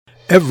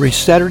Every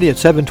Saturday at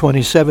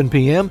 7:27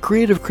 p.m.,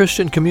 creative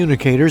Christian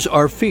communicators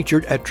are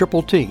featured at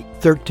Triple T,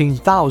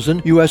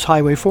 13,000 U.S.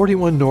 Highway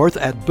 41 North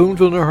at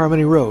Boonville New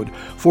Harmony Road,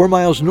 4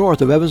 miles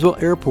north of Evansville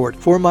Airport,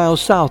 4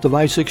 miles south of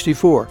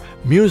I-64.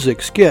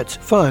 Music, skits,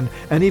 fun,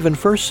 and even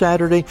first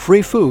Saturday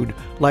free food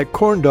like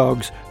corn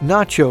dogs,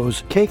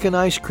 nachos, cake and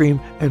ice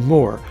cream, and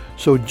more.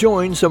 So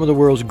join some of the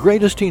world's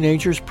greatest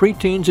teenagers,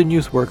 preteens, and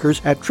youth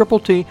workers at Triple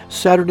T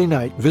Saturday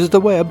night. Visit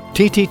the web,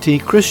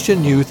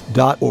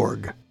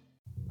 tttchristianyouth.org.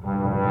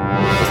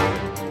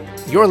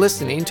 You're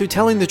listening to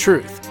Telling the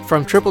Truth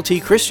from Triple T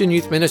Christian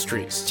Youth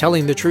Ministries,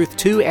 telling the truth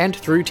to and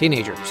through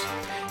teenagers.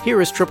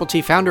 Here is Triple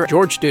T founder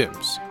George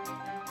Dooms.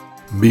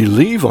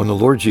 Believe on the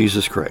Lord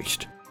Jesus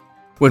Christ.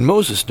 When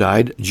Moses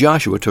died,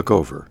 Joshua took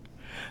over.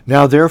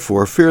 Now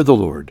therefore fear the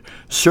Lord,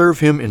 serve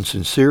him in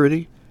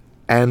sincerity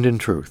and in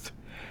truth,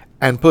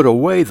 and put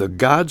away the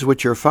gods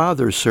which your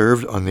fathers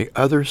served on the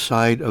other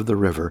side of the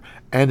river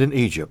and in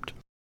Egypt.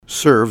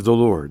 Serve the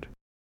Lord.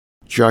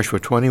 Joshua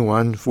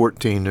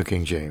 21:14, New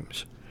King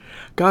James.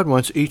 God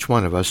wants each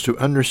one of us to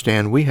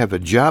understand we have a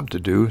job to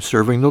do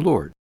serving the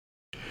Lord.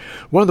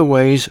 One of the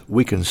ways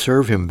we can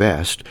serve Him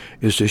best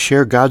is to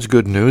share God's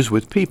good news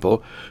with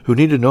people who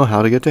need to know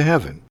how to get to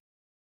heaven.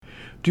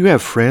 Do you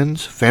have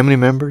friends, family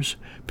members,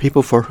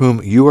 people for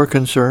whom you are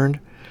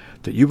concerned,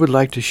 that you would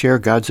like to share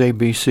God's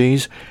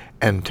ABCs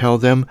and tell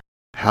them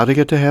how to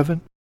get to heaven?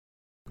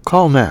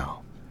 Call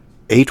now,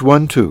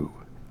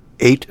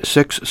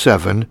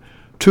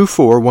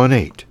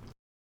 812-867-2418.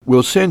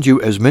 We'll send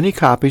you as many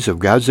copies of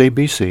God's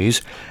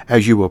ABCs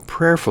as you will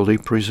prayerfully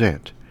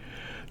present.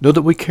 Know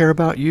that we care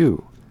about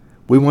you.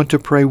 We want to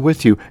pray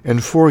with you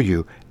and for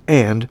you,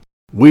 and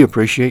we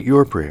appreciate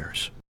your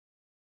prayers.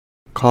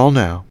 Call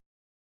now,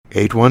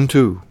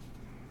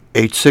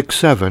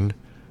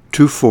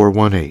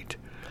 812-867-2418.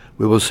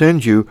 We will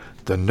send you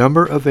the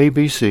number of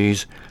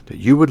ABCs that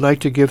you would like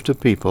to give to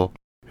people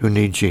who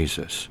need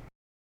Jesus.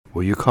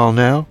 Will you call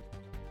now?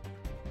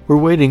 We're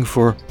waiting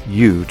for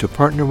you to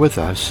partner with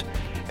us,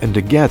 and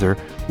together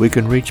we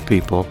can reach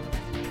people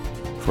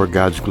for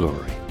God's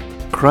glory.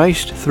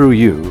 Christ through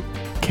you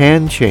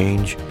can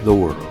change the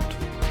world.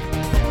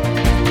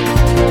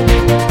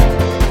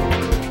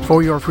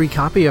 For your free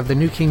copy of the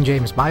New King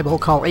James Bible,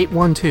 call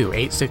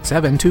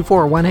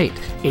 812-867-2418,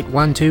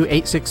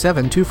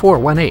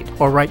 812-867-2418,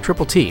 or write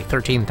Triple T,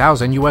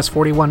 13,000 U.S.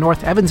 41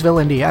 North, Evansville,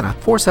 Indiana,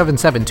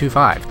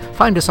 47725.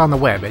 Find us on the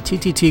web at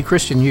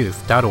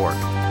tttchristianyouth.org.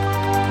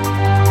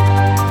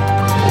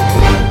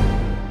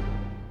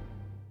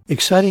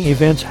 Exciting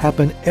events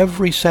happen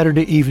every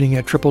Saturday evening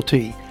at Triple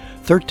T,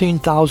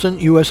 13,000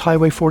 U.S.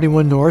 Highway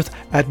 41 North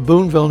at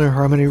Boonville New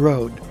Harmony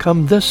Road.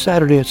 Come this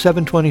Saturday at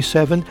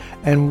 7:27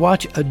 and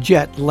watch a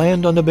jet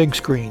land on the big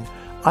screen.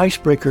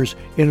 Icebreakers,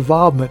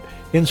 involvement,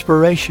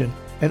 inspiration,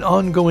 and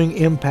ongoing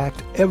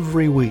impact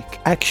every week.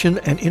 Action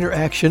and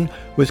interaction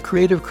with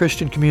creative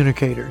Christian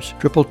communicators.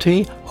 Triple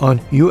T on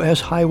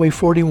U.S. Highway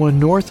 41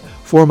 North,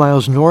 4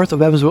 miles north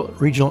of Evansville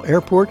Regional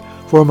Airport,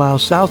 4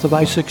 miles south of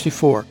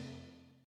I-64.